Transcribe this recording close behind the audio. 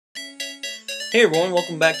Hey everyone,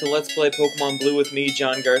 welcome back to Let's Play Pokemon Blue with me,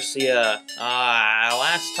 John Garcia.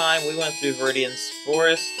 Last time we went through Viridian's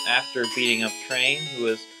Forest after beating up Train, who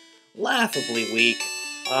was laughably weak.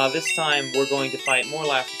 This time we're going to fight more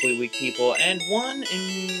laughably weak people, and one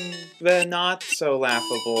not so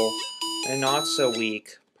laughable and not so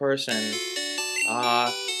weak person.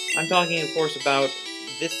 I'm talking, of course, about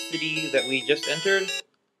this city that we just entered.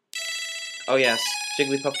 Oh yes,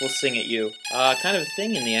 Jigglypuff will sing at you. Kind of a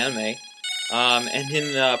thing in the anime. And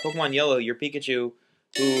in Pokemon Yellow, your Pikachu,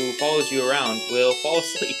 who follows you around, will fall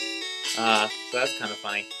asleep. So that's kind of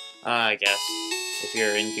funny, I guess, if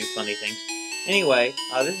you're into funny things. Anyway,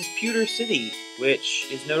 this is Pewter City, which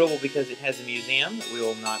is notable because it has a museum that we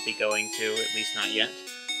will not be going to, at least not yet.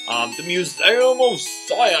 The Museum of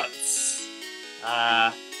Science!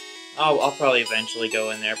 I'll probably eventually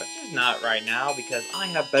go in there, but just not right now, because I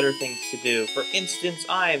have better things to do. For instance,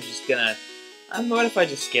 I am just gonna... what if I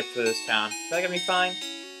just skip through this town? Is that gonna be fine?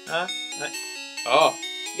 Huh? Oh,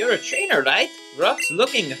 you're a trainer, right? Rock's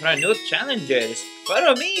looking for new challengers.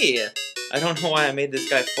 Follow me! I don't know why I made this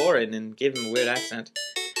guy foreign and gave him a weird accent.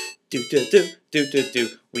 Do.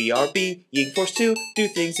 We are being forced to do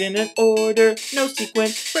things in an order. No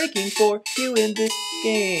sequence breaking for you in this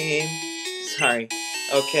game. Sorry.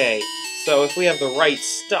 Okay, so if we have the right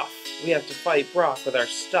stuff, we have to fight Brock with our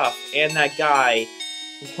stuff, and that guy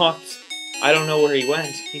walked... I don't know where he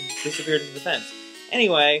went. He disappeared into the fence.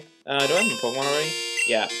 Anyway, do I have a Pokemon already?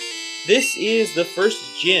 Yeah. This is the first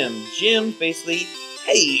gym. Gym, basically,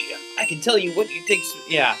 hey, I can tell you what you think.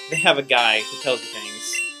 Yeah, they have a guy who tells you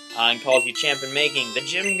things and calls you champion-making, the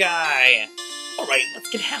gym guy. Alright, let's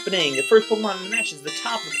get happening. The first Pokemon in the match is the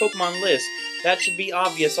top of the Pokemon list. That should be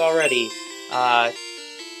obvious already.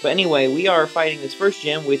 But anyway, we are fighting this first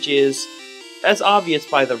gym, which is, as obvious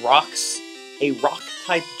by the rocks, a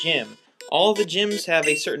rock-type gym. All the gyms have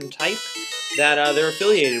a certain type that they're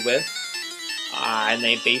affiliated with, and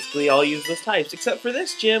they basically all use those types, except for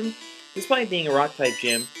this gym, despite being a rock-type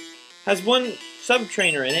gym, has one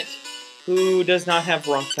sub-trainer in it who does not have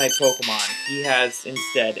rock-type Pokemon. He has,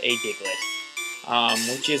 instead, a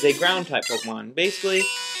Diglett, which is a ground-type Pokemon. Basically,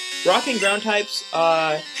 rock and ground types,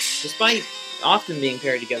 despite often being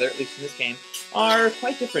paired together, at least in this game, are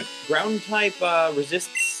quite different. Ground-type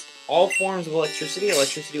resists all forms of electricity.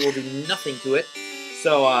 Electricity will do nothing to it.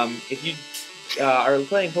 So, if you are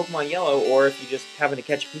playing Pokemon Yellow, or if you just happen to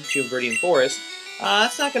catch a Pikachu in Viridian Forest,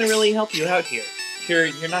 that's not going to really help you out here.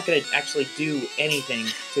 You're not going to actually do anything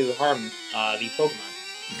to harm these Pokemon.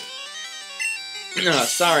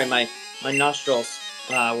 Sorry, my nostrils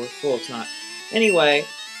were full of snot. Anyway,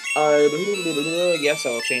 yes, I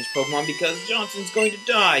will change Pokemon because Johnson's going to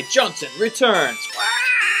die. Johnson returns!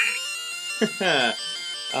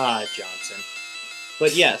 Johnson.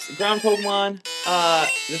 But yes, ground Pokemon,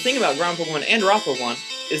 the thing about ground Pokemon and rock Pokemon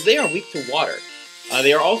is they are weak to water.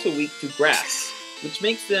 They are also weak to grass, which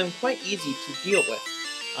makes them quite easy to deal with.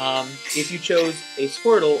 If you chose a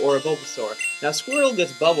Squirtle or a Bulbasaur. Now, Squirtle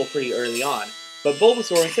gets Bubble pretty early on, but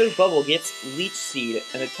Bulbasaur, instead of Bubble, gets Leech Seed,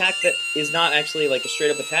 an attack that is not actually like a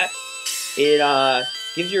straight-up attack. It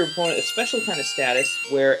gives your opponent a special kind of status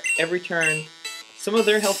where every turn some of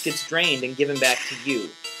their health gets drained and given back to you.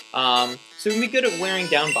 So it can be good at wearing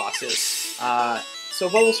down bosses. So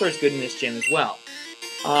Bulbasaur is good in this gym as well.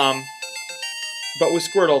 But with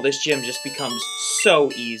Squirtle, this gym just becomes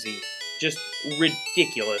so easy. Just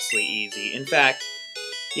ridiculously easy. In fact,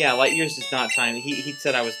 yeah, light years is not time. He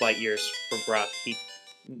said I was light years for Brock.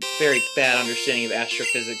 Very bad understanding of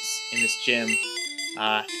astrophysics in this gym.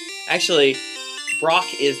 Actually, Brock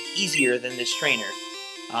is easier than this trainer.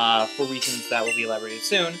 For reasons that will be elaborated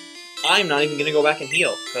soon. I'm not even going to go back and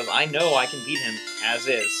heal, because I know I can beat him as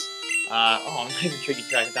is. I'm not even keeping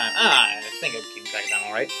track of time. I think I'm keeping track of time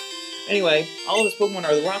alright. Anyway, all of his Pokemon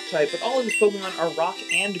are the rock type, but all of his Pokemon are rock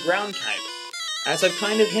and ground type. As I've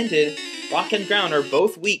kind of hinted, rock and ground are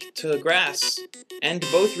both weak to grass, and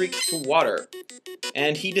both weak to water.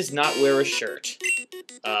 And he does not wear a shirt.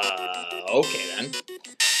 Okay then.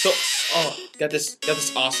 So, got this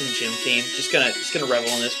awesome gym theme. Just gonna revel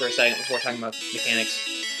in this for a second before talking about mechanics.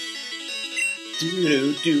 The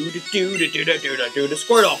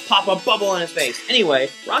Squirtle, pop a bubble in his face. Anyway,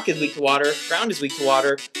 rock is weak to water, ground is weak to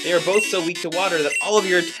water. They are both so weak to water that all of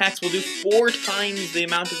your attacks will do 4 times the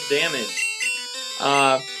amount of damage.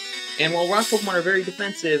 And while rock Pokemon are very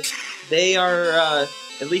defensive, they are,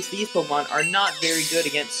 at least these Pokemon, are not very good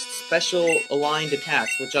against special aligned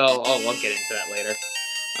attacks, which I'll get into that later.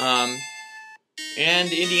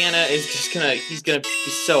 And Indiana is just he's gonna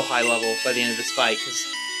be so high level by the end of this fight, because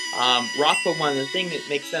rock Pokemon, the thing that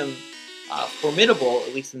makes them formidable,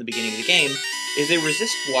 at least in the beginning of the game, is they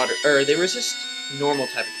resist water, or they resist normal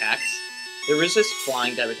type attacks. They resist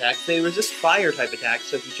flying type attacks. They resist fire type attacks.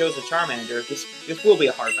 So if you chose a Charmander, this will be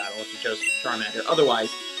a hard battle if you chose Charmander. Otherwise,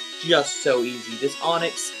 just so easy. This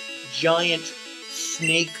Onyx giant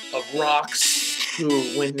snake of rocks, who,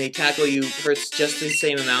 when they tackle you, hurts just the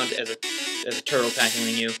same amount as a turtle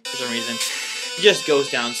tackling you for some reason. It just goes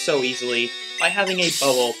down so easily by having a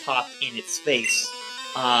bubble pop in its face,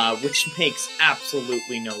 which makes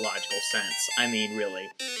absolutely no logical sense. I mean, really.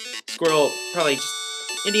 Squirrel probably just,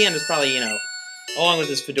 in the end, is probably, you know, along with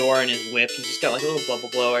his fedora and his whip, he's just got like a little bubble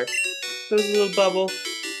blower. Goes a little bubble.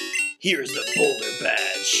 Here's the boulder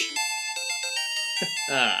badge.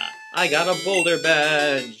 I got a boulder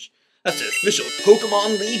badge. That's an official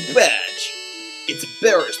Pokemon League badge. Its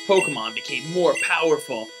bearer's Pokemon became more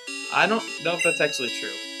powerful. I don't know if that's actually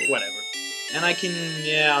true, but whatever. And I can,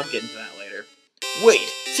 yeah, I'll get into that later. Wait,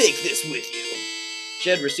 take this with you.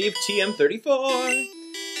 Jed received TM34.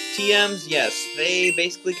 TMs, yes, they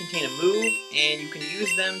basically contain a move, and you can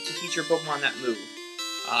use them to teach your Pokemon that move.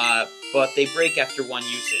 But they break after one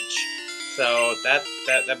usage. So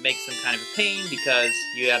that makes them kind of a pain, because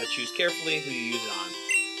you gotta choose carefully who you use it on.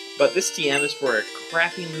 But this TM is for a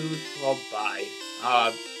crappy move called Bide.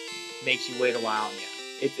 Makes you wait a while, and yeah,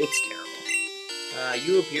 it's terrible.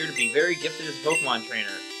 You appear to be very gifted as a Pokemon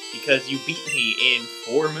trainer, because you beat me in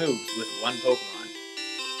 4 moves with 1 Pokemon.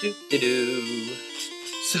 Doo-doo-doo.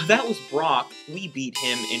 So that was Brock. We beat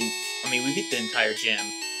him we beat the entire gym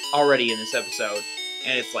already in this episode.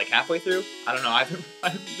 And it's like halfway through? I don't know, I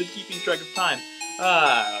haven't been keeping track of time.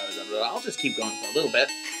 I'll just keep going for a little bit.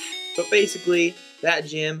 But basically, that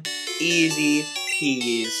gym, easy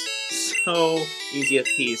peas. So easy as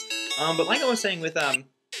peas. But like I was saying with rock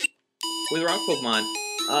Pokemon,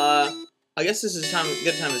 I guess this is a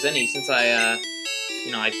good time as any, since I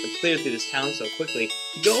cleared through this town so quickly,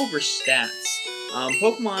 to go over stats.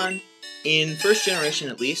 Pokemon, in first generation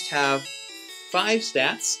at least, have 5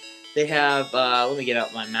 stats. They have, let me get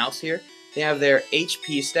out my mouse here. They have their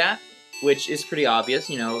HP stat, which is pretty obvious,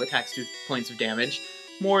 you know, attacks 2 points of damage.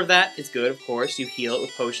 More of that is good, of course. You heal it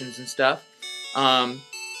with potions and stuff.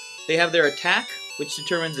 They have their attack, which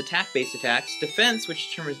determines attack-based attacks. Defense, which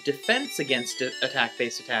determines defense against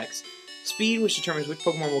attack-based attacks. Speed, which determines which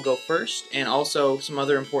Pokemon will go first, and also some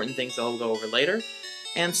other important things that I'll go over later.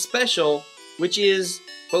 And Special, which is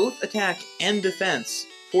both attack and defense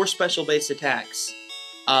for special-based attacks.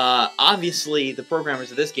 Obviously, the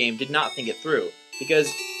programmers of this game did not think it through,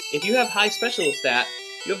 because if you have high special stat,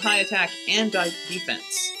 you have high attack and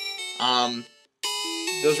defense.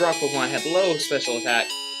 Those rock Pokemon had low special attack,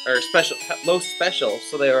 or low special,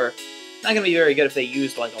 so they were not going to be very good if they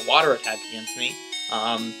used like a water attack against me.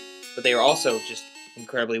 But they were also just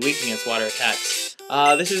incredibly weak against water attacks.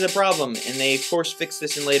 This is a problem, and they of course fix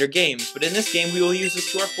this in later games, but in this game we will use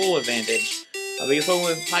this to our full advantage. Because Pokemon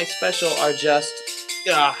with high special are just,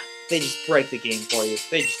 they just break the game for you.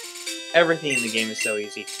 Everything in the game is so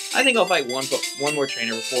easy. I think I'll fight one more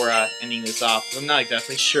trainer before ending this off, because I'm not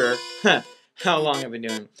exactly sure how long I've been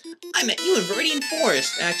doing. I met you in Viridian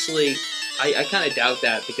Forest! Actually, I kind of doubt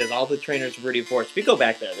that, because all the trainers in Viridian Forest, if you go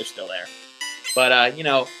back there, they're still there. But, you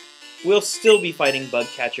know, we'll still be fighting bug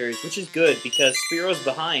catchers, which is good, because Spearo's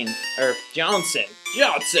behind. Or, Johnson,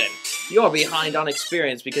 you're behind on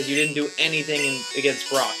experience because you didn't do anything against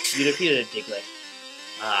Brock. You defeated a Diglett.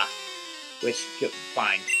 Which,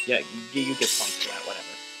 fine. Yeah, you get points for that,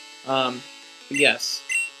 whatever. But yes,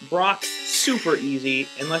 Brock, super easy,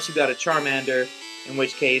 unless you got a Charmander, in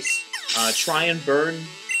which case, try and burn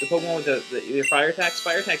the Pokemon with your fire attacks.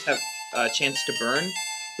 Fire attacks have a chance to burn,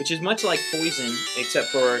 which is much like poison, except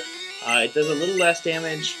for it does a little less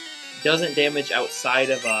damage, doesn't damage outside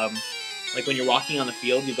of, like when you're walking on the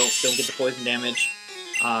field, you don't get the poison damage.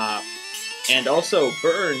 And also,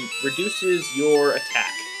 burn reduces your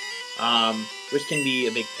attack, which can be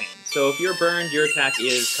a big pain. So if you're burned, your attack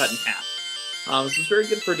is cut in half. So it's very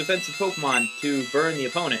good for defensive Pokemon to burn the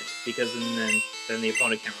opponent, because then the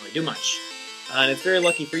opponent can't really do much. And it's very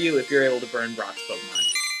lucky for you if you're able to burn Brock's Pokemon.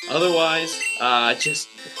 Otherwise, just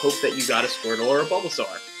hope that you got a Squirtle or a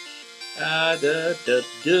Bulbasaur.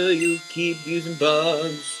 You keep using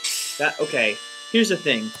bugs. Okay, here's the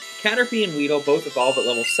thing. Caterpie and Weedle both evolve at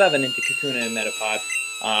level 7 into Kakuna and Metapod,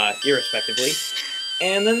 irrespectively.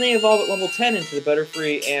 And then they evolve at level 10 into the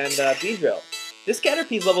Butterfree and Beedrill. This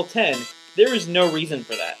Caterpie's level 10, there is no reason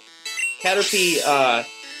for that. Caterpie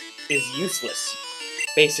is useless,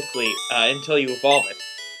 basically, until you evolve it.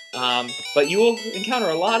 But you will encounter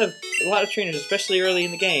a lot of trainers, especially early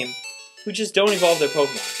in the game, who just don't evolve their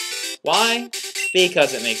Pokemon. Why?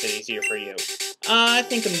 Because it makes it easier for you. I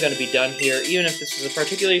think I'm going to be done here. Even if this was a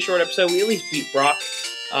particularly short episode, we at least beat Brock.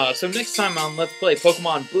 So next time on Let's Play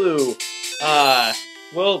Pokemon Blue,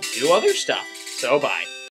 we'll do other stuff. So bye.